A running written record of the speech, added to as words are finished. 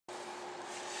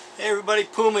Hey everybody,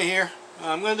 Puma here.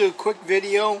 I'm going to do a quick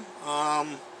video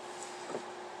about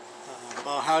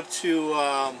how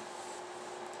to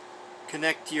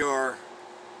connect your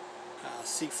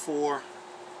C4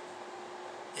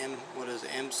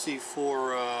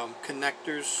 MC4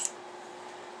 connectors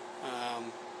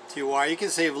to your wire. You can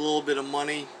save a little bit of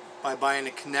money by buying the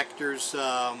connectors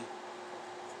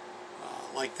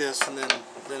like this, and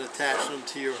then attaching them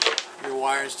to your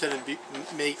wire instead of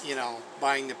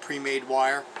buying the pre-made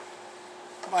wire.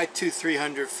 Buy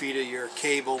 200-300 feet of your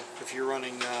cable if you're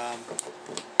running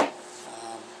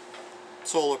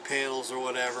solar panels or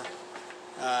whatever.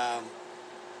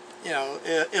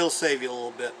 It'll save you a little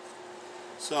bit.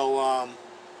 So I'll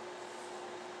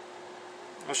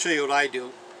show you what I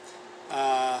do.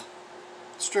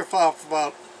 Strip off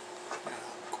about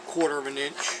a quarter of an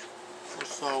inch or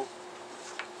so.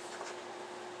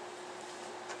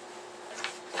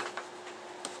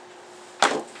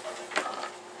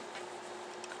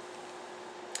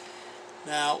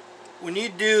 Now, when you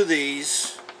do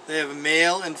these, they have a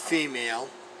male and female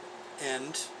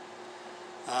end.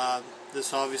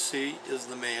 This obviously is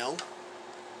the male.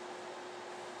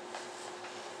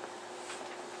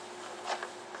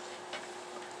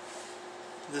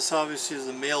 This obviously is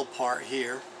the male part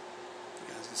here.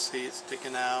 You guys can see it's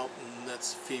sticking out, and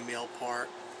that's the female part,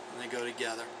 and they go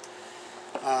together.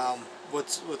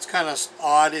 What's kind of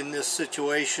odd in this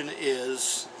situation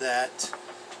is that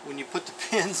when you put the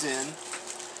pins in,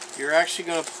 you're actually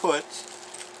going to put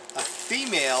a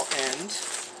female end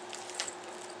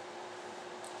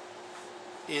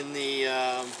in the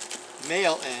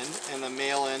male end and a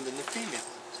male end in the female end.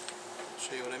 I'll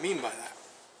show you what I mean by that.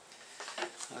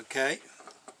 Okay.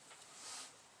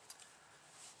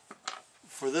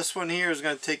 For this one here is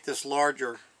going to take this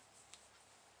larger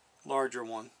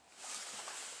one.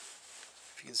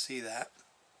 If you can see that.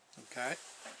 Okay.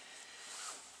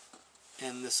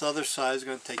 And this other side is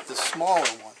going to take the smaller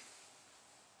one.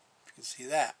 You can see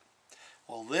that.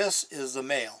 Well, this is the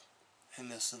male,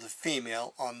 and this is the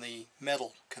female on the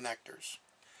metal connectors.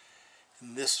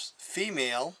 And this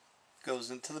female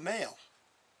goes into the male.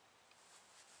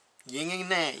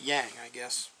 Yin and yang, I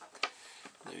guess.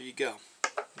 There you go.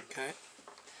 Okay.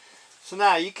 So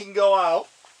now you can go out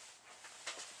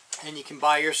and you can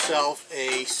buy yourself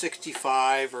a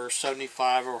 65 or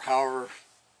 75 or however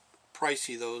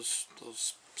pricey those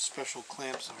special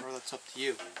clamps are. That's up to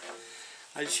you.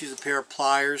 I just use a pair of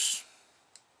pliers.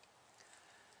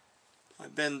 I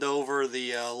bend over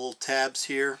the little tabs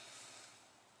here.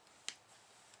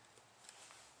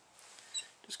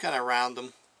 Just kind of round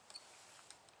them.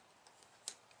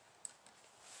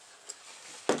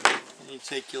 And you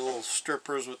take your little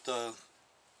strippers with the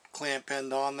clamp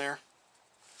end on there.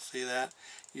 See that?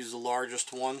 Use the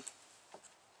largest one.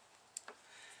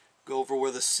 Go over where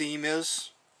the seam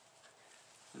is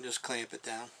and just clamp it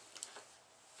down.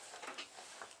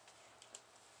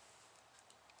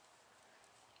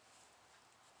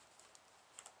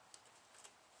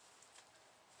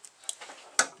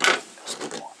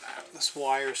 This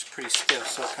wire is pretty stiff,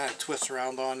 so it kind of twists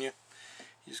around on you.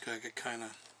 You just gotta kind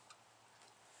of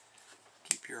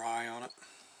keep your eye on it.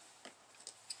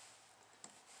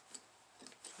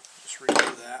 Just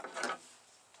redo that.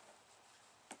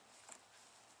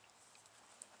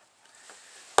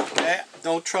 Okay,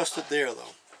 don't trust it there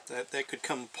though. That could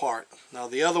come apart. Now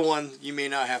the other one, you may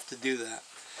not have to do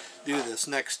this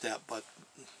next step, but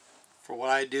for what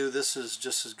I do, this is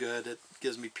just as good. It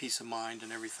gives me peace of mind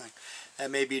and everything. That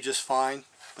may be just fine,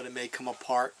 but it may come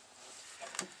apart.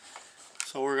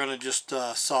 So we're going to just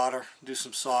do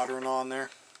some soldering on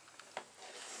there.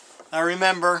 Now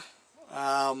remember,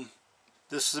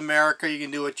 this is America. You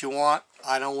can do what you want.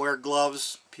 I don't wear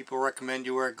gloves. People recommend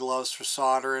you wear gloves for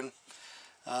soldering.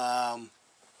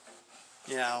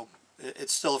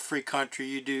 It's still a free country.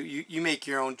 You make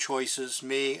your own choices.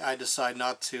 Me, I decide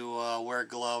not to wear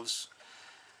gloves.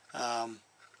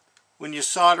 When you're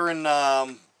soldering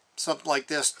something like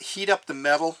this, heat up the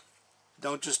metal.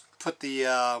 Don't just put the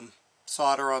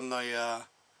solder on the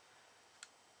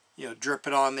drip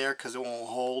it on there, because it won't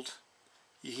hold.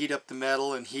 You heat up the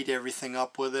metal and heat everything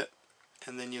up with it,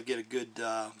 and then you'll get a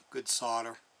good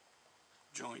solder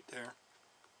joint there.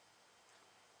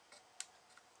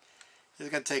 It's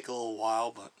going to take a little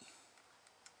while, but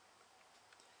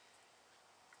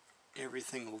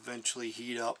everything will eventually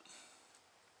heat up.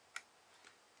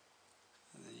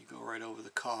 And then you go right over the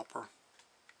copper.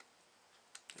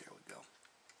 There we go.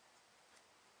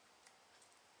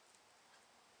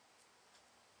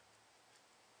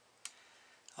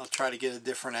 I'll try to get a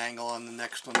different angle on the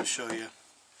next one to show you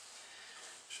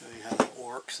how that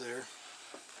works there.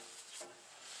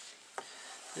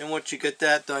 Then once you get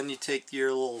that done, you take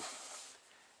your little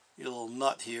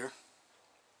nut here,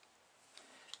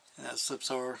 and that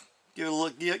slips over.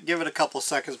 Give it a couple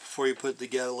seconds before you put it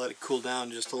together. Let it cool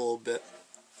down just a little bit.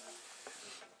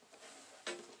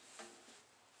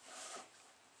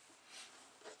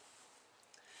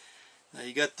 Now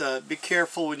you got to be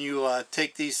careful when you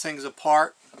take these things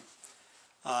apart.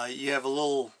 You have a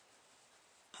little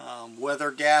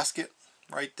weather gasket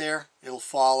right there. It'll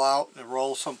fall out and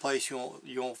roll someplace. You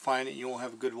won't find it. You won't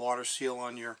have a good water seal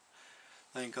on your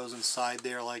thing. It goes inside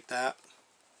there like that.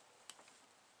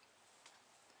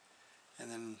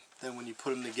 And then when you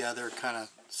put them together, it kind of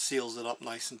seals it up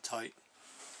nice and tight.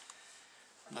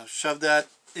 Now shove that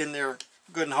in there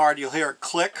good and hard. You'll hear it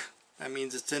click. That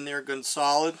means it's in there good and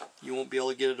solid. You won't be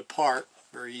able to get it apart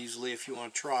very easily if you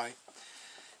want to try.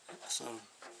 So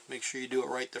make sure you do it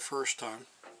right the first time.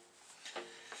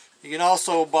 You can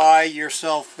also buy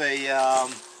yourself a I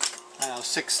don't know,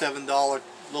 $6–7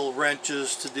 little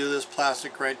wrenches to do this,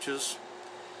 plastic wrenches.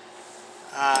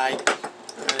 I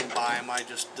didn't buy them, I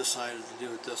just decided to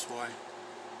do it this way.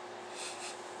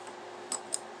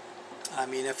 I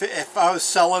mean, if I was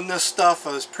selling this stuff,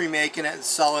 I was pre-making it and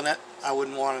selling it, I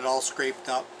wouldn't want it all scraped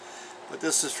up. But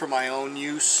this is for my own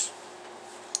use,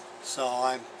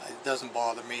 so it doesn't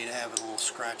bother me to have it a little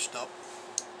scratched up.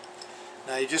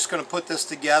 Now you're just going to put this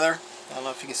together. I don't know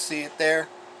if you can see it there.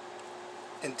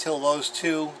 Until those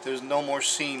two, there's no more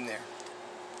seam there.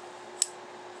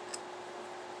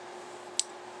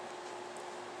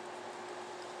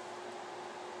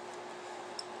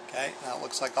 Okay, now it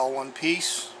looks like all one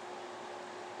piece.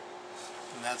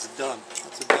 And that's done.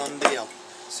 That's a done deal.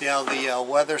 See how the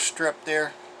weather strip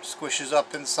there squishes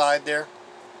up inside there?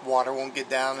 Water won't get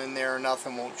down in there or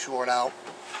nothing, won't short out.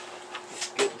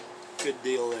 Good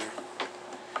deal there.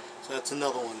 So that's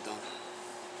another one done.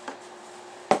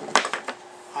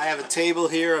 I have a table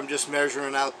here. I'm just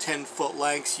measuring out 10-foot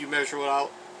lengths. You measure it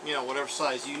out, you know, whatever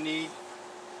size you need.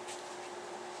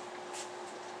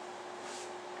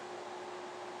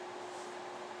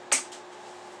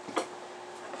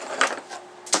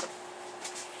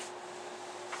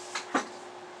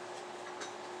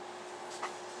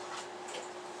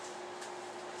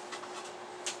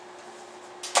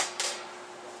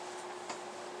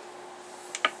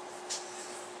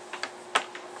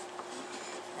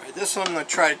 This one I'm going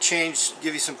to try to change,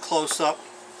 give you some close-up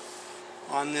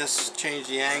on this, change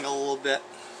the angle a little bit.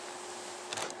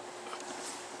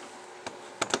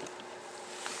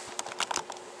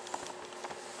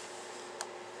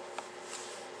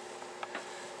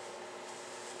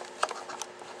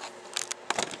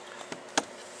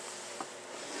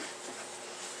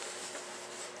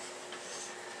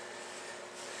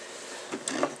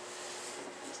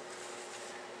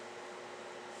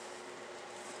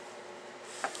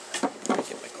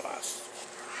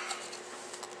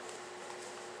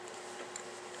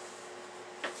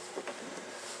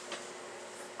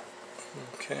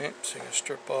 Okay, so I'm going to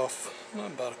strip off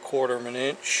about 1/4 of an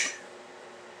inch,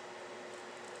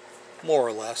 more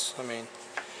or less. I mean,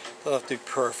 doesn't have to be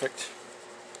perfect.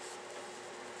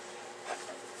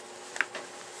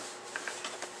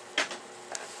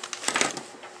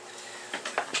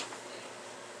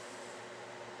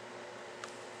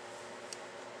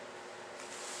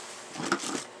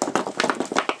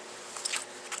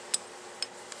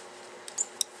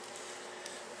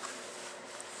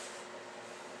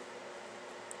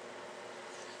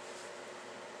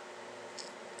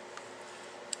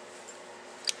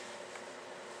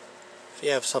 If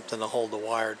you have something to hold the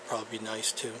wire, it'd probably be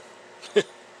nice too. But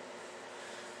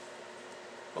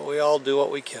we all do what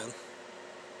we can.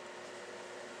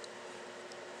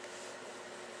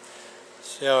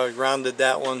 See how I rounded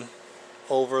that one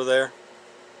over there?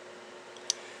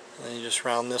 And then you just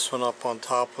round this one up on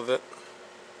top of it.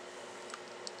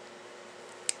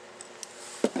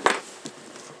 And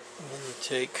then you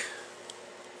take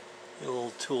your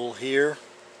little tool here.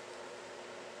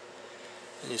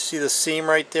 And you see the seam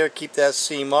right there? Keep that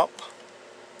seam up.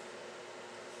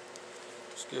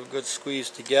 Just give a good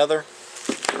squeeze together.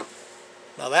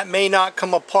 Now that may not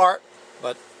come apart,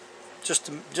 but just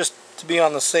to be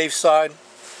on the safe side,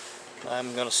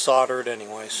 I'm going to solder it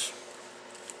anyways.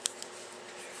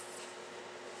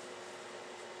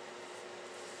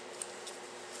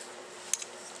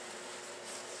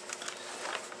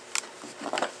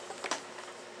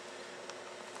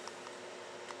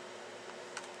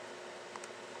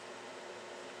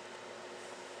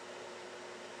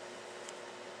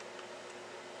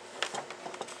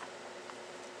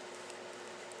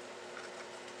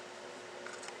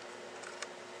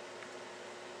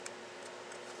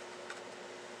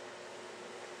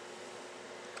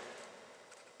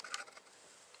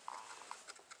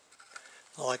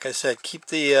 Like I said, keep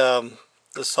the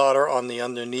solder on the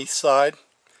underneath side.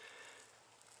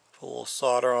 Put a little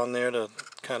solder on there to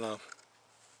kind of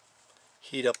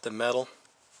heat up the metal.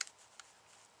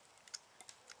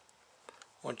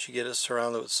 Once you get it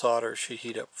surrounded with solder, it should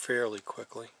heat up fairly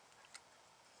quickly.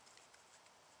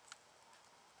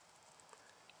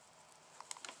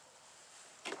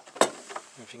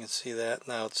 If you can see that,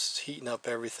 now it's heating up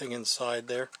everything inside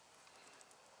there.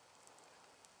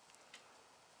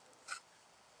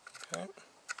 Okay,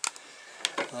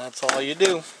 and that's all you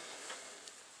do.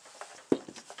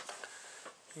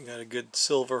 You got a good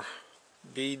silver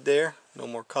bead there, no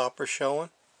more copper showing.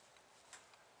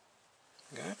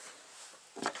 Okay,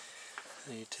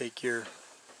 and you take your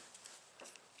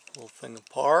little thing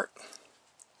apart.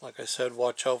 Like I said,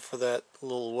 watch out for that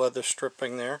little weather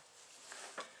stripping there.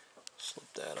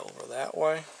 Slip that over that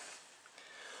way.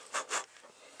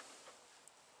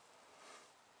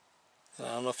 And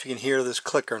I don't know if you can hear this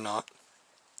click or not.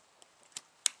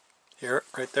 Hear it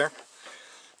right there?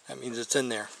 That means it's in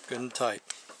there, good and tight.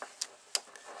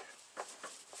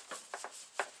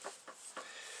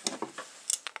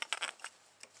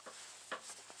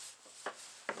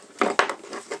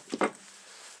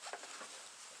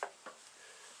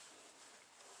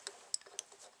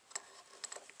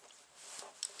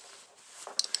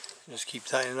 Just keep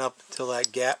tightening up until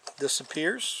that gap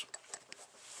disappears.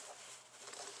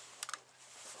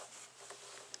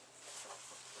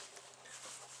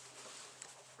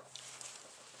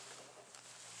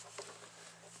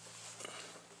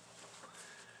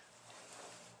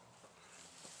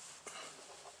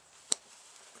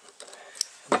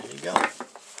 And there you go.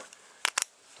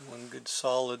 One good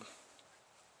solid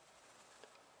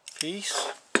piece.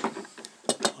 I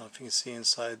don't know if you can see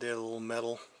inside there, the little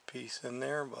metal piece in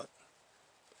there, but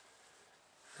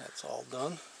that's all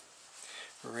done.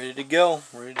 We're ready to go,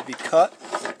 ready to be cut.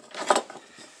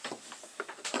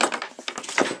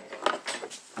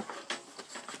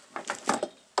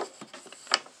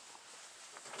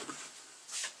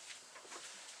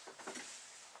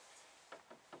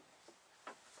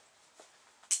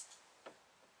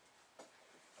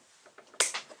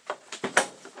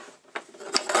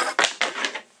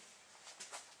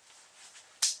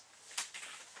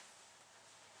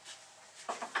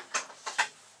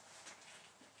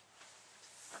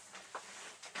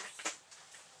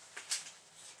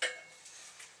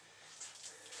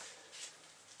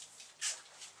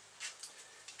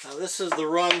 Now this is the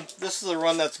run. This is the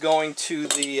run that's going to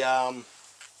the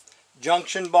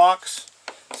junction box.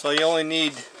 So you only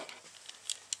need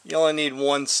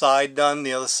one side done.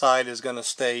 The other side is going to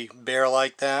stay bare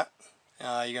like that.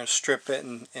 You're going to strip it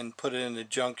and put it in the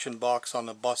junction box on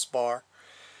the bus bar,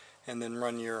 and then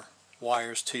run your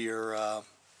wires to your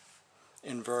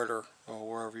inverter or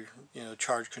wherever you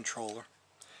charge controller.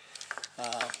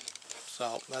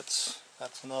 So that's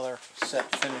another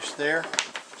set finished there.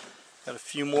 Got a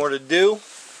few more to do.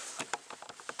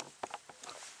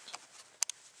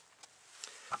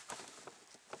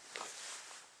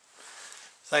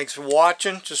 Thanks for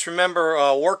watching. Just remember,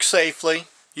 work safely.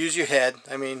 Use your head.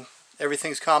 I mean,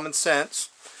 everything's common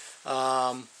sense,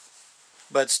 but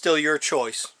it's still your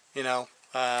choice. It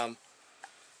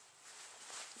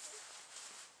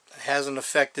hasn't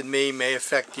affected me. May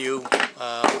affect you.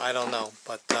 I don't know,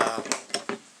 but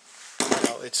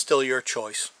it's still your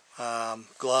choice.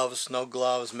 Gloves, no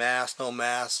gloves, mask, no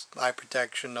mask, eye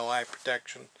protection, no eye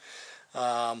protection.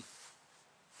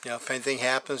 If anything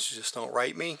happens, just don't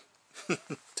write me.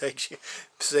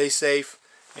 Stay safe,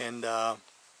 and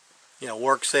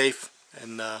work safe,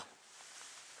 and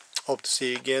hope to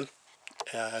see you again.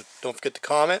 Don't forget to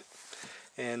comment,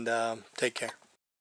 and take care.